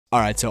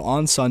Alright, so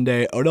on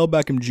Sunday, Odell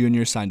Beckham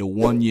Jr. signed a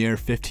 1-year,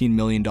 $15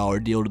 million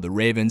deal to the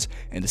Ravens,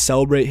 and to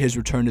celebrate his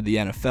return to the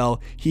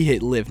NFL, he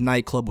hit Live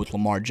nightclub with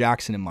Lamar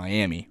Jackson in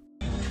Miami.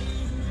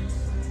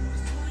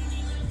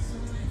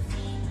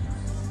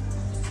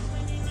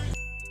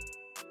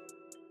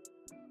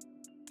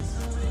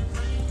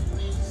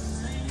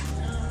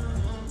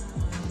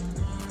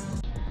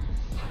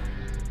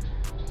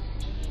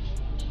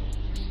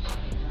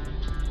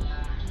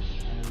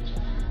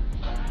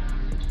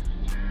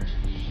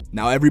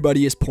 Now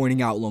everybody is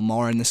pointing out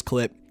Lamar in this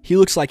clip. He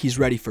looks like he's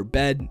ready for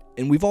bed,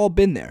 and we've all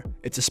been there.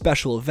 It's a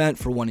special event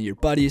for one of your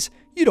buddies.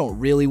 You don't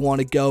really want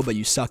to go, but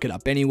you suck it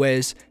up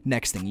anyways.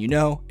 Next thing you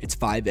know, it's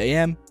 5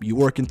 a.m., you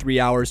work in 3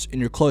 hours,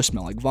 and your clothes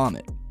smell like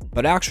vomit.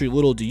 But actually,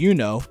 little do you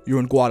know, you're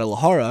in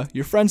Guadalajara,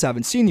 your friends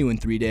haven't seen you in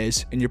 3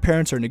 days, and your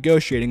parents are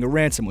negotiating a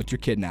ransom with your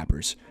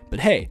kidnappers. But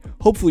hey,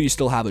 hopefully you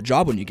still have a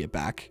job when you get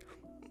back.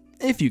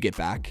 If you get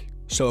back.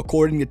 So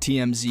according to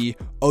TMZ,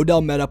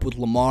 Odell met up with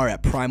Lamar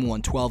at Prime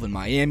 112 in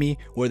Miami,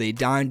 where they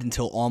dined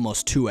until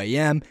almost 2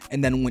 a.m.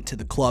 and then went to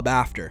the club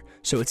after.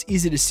 So it's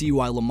easy to see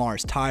why Lamar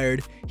is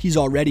tired. He's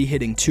already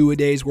hitting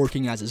 2-a-days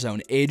working as his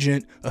own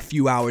agent, a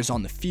few hours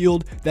on the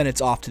field, then it's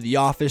off to the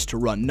office to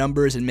run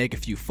numbers and make a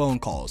few phone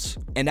calls.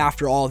 And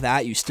after all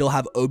that, you still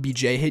have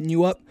OBJ hitting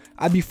you up?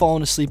 I'd be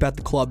falling asleep at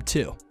the club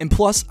too. And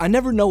plus, I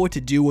never know what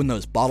to do when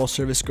those bottle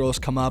service girls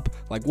come up,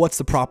 like what's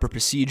the proper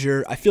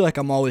procedure. I feel like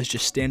I'm always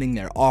just standing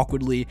there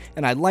awkwardly,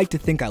 and I'd like to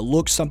think I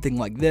look something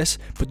like this,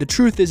 but the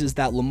truth is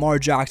that Lamar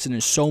Jackson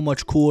is so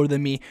much cooler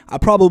than me, I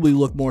probably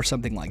look more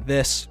something like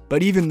this.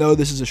 But even though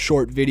this is a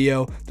short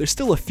video, there's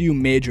still a few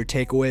major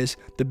takeaways,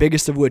 the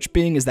biggest of which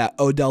being is that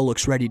Odell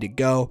looks ready to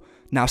go.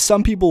 Now,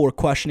 some people were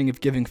questioning if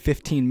giving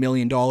 $15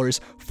 million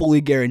fully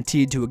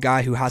guaranteed to a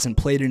guy who hasn't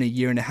played in a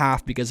year and a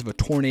half because of a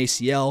torn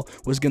ACL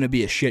was going to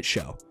be a shit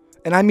show.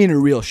 And I mean a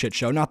real shit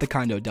show, not the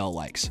kind Odell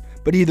likes.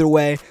 But either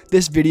way,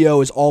 this video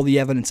is all the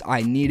evidence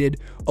I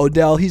needed.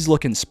 Odell, he's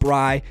looking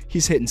spry,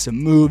 he's hitting some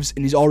moves,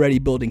 and he's already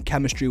building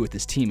chemistry with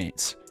his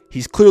teammates.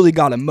 He's clearly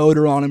got a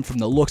motor on him from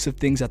the looks of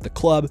things at the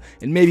club,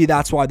 and maybe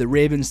that's why the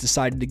Ravens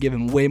decided to give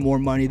him way more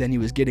money than he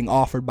was getting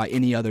offered by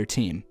any other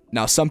team.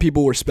 Now, some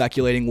people were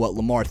speculating what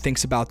Lamar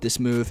thinks about this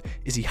move.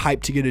 Is he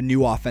hyped to get a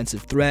new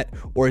offensive threat,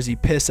 or is he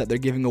pissed that they're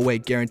giving away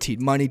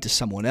guaranteed money to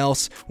someone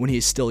else when he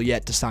is still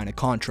yet to sign a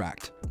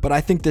contract? But I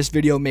think this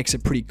video makes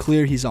it pretty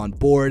clear he's on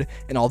board,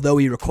 and although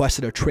he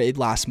requested a trade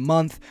last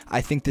month,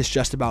 I think this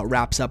just about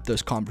wraps up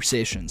those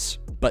conversations.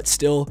 But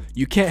still,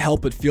 you can't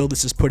help but feel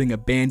this is putting a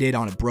band-aid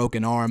on a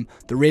broken arm.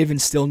 The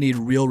Ravens still need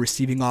real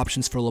receiving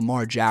options for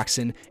Lamar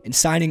Jackson, and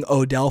signing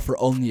Odell for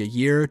only a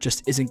year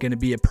just isn't going to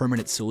be a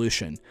permanent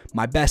solution.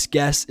 My best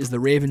guess is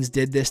the Ravens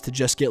did this to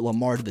just get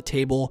Lamar to the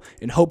table,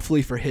 and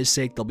hopefully for his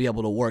sake they'll be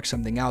able to work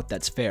something out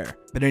that's fair.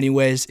 But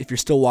anyways, if you're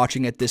still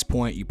watching at this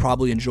point, you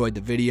probably enjoyed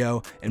the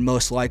video, and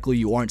most likely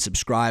you aren't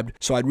subscribed,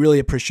 so I'd really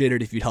appreciate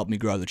it if you'd help me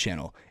grow the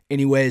channel.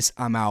 Anyways,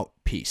 I'm out.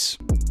 Peace.